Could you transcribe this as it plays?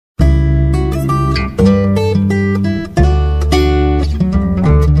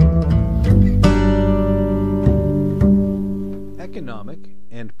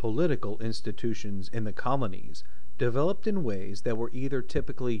political institutions in the colonies developed in ways that were either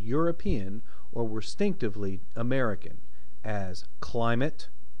typically European or were distinctively American, as climate,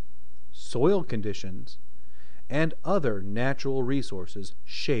 soil conditions, and other natural resources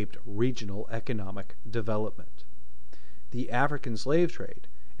shaped regional economic development. The African slave trade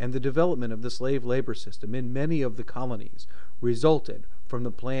and the development of the slave labor system in many of the colonies resulted from the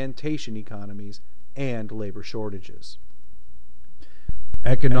plantation economies and labor shortages.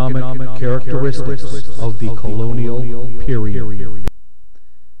 Economic characteristics of the colonial period.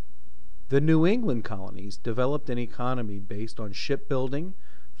 The New England colonies developed an economy based on shipbuilding,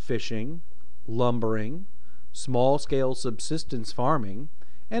 fishing, lumbering, small-scale subsistence farming,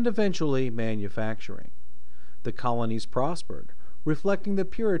 and eventually manufacturing. The colonies prospered, reflecting the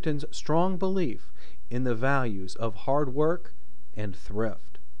Puritans' strong belief in the values of hard work and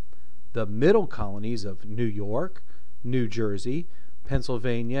thrift. The middle colonies of New York, New Jersey,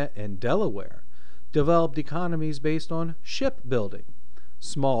 Pennsylvania, and Delaware developed economies based on shipbuilding,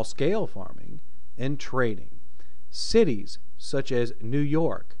 small-scale farming, and trading. Cities such as New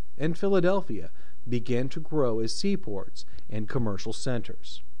York and Philadelphia began to grow as seaports and commercial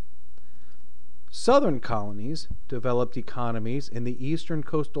centers. Southern colonies developed economies in the eastern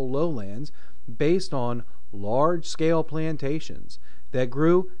coastal lowlands based on large-scale plantations that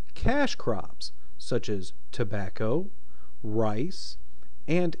grew cash crops such as tobacco, rice,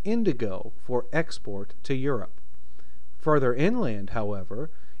 and indigo for export to Europe. Further inland,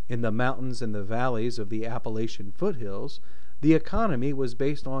 however, in the mountains and the valleys of the Appalachian foothills, the economy was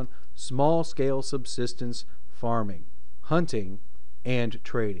based on small-scale subsistence farming, hunting, and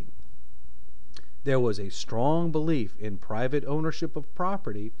trading. There was a strong belief in private ownership of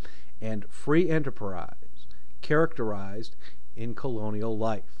property and free enterprise characterized in colonial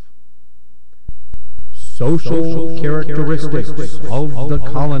life. Social characteristics of the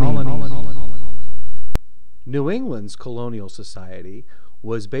colonies. New England's colonial society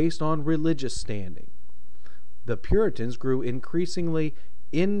was based on religious standing. The Puritans grew increasingly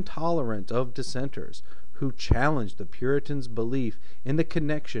intolerant of dissenters who challenged the Puritans' belief in the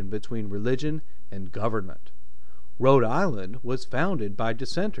connection between religion and government. Rhode Island was founded by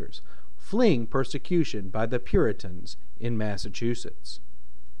dissenters, fleeing persecution by the Puritans in Massachusetts.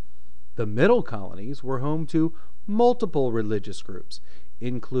 The middle colonies were home to multiple religious groups,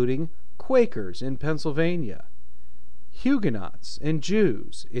 including Quakers in Pennsylvania, Huguenots and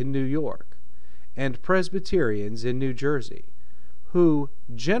Jews in New York, and Presbyterians in New Jersey, who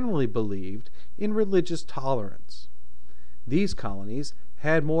generally believed in religious tolerance. These colonies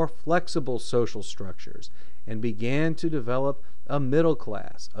had more flexible social structures and began to develop a middle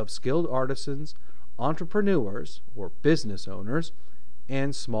class of skilled artisans, entrepreneurs or business owners,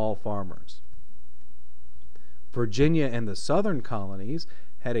 and small farmers. Virginia and the southern colonies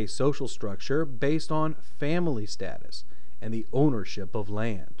had a social structure based on family status and the ownership of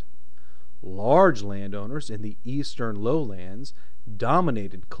land. Large landowners in the eastern lowlands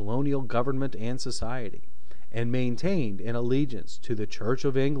dominated colonial government and society, and maintained an allegiance to the Church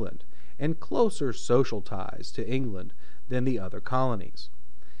of England and closer social ties to England than the other colonies.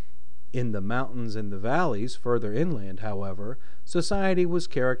 In the mountains and the valleys further inland, however, society was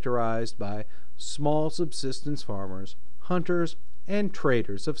characterized by small subsistence farmers, hunters, and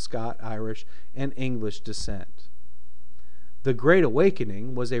traders of Scotch-Irish and English descent. The Great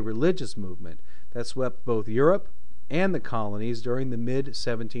Awakening was a religious movement that swept both Europe and the colonies during the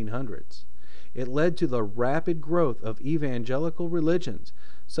mid-1700s. It led to the rapid growth of evangelical religions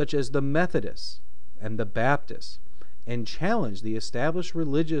such as the Methodists and the Baptists, and challenged the established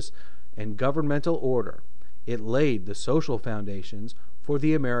religious and governmental order. It laid the social foundations for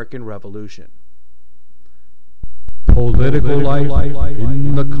the American Revolution. Political life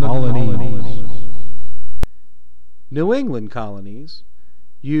in the colonies. New England colonies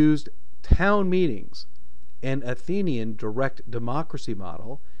used town meetings, an Athenian direct democracy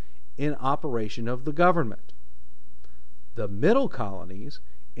model, in operation of the government. The middle colonies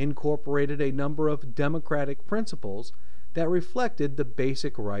incorporated a number of democratic principles that reflected the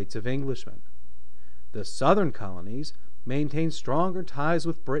basic rights of Englishmen. The southern colonies maintained stronger ties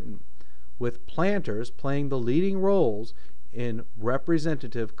with Britain, with planters playing the leading roles in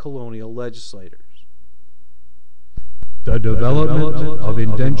representative colonial legislators. The development of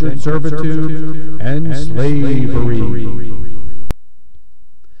indentured servitude and slavery.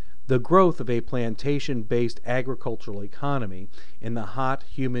 The growth of a plantation-based agricultural economy in the hot,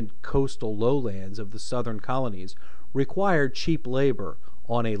 humid coastal lowlands of the southern colonies required cheap labor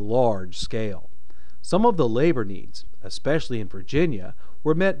on a large scale. Some of the labor needs, especially in Virginia,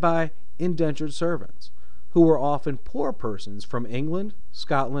 were met by indentured servants, who were often poor persons from England,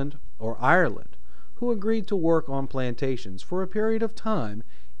 Scotland, or Ireland, who agreed to work on plantations for a period of time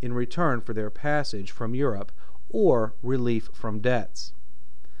in return for their passage from Europe or relief from debts.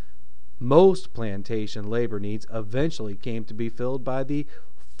 Most plantation labor needs eventually came to be filled by the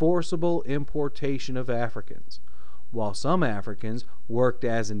forcible importation of Africans. While some Africans worked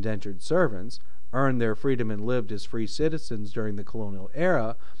as indentured servants, earned their freedom, and lived as free citizens during the colonial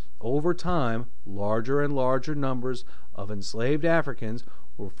era, over time, larger and larger numbers of enslaved Africans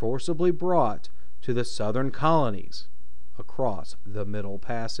were forcibly brought to the southern colonies across the Middle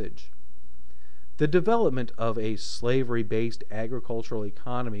Passage. The development of a slavery-based agricultural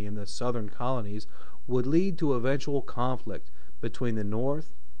economy in the southern colonies would lead to eventual conflict between the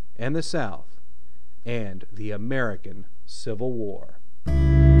North and the South, and the American Civil War.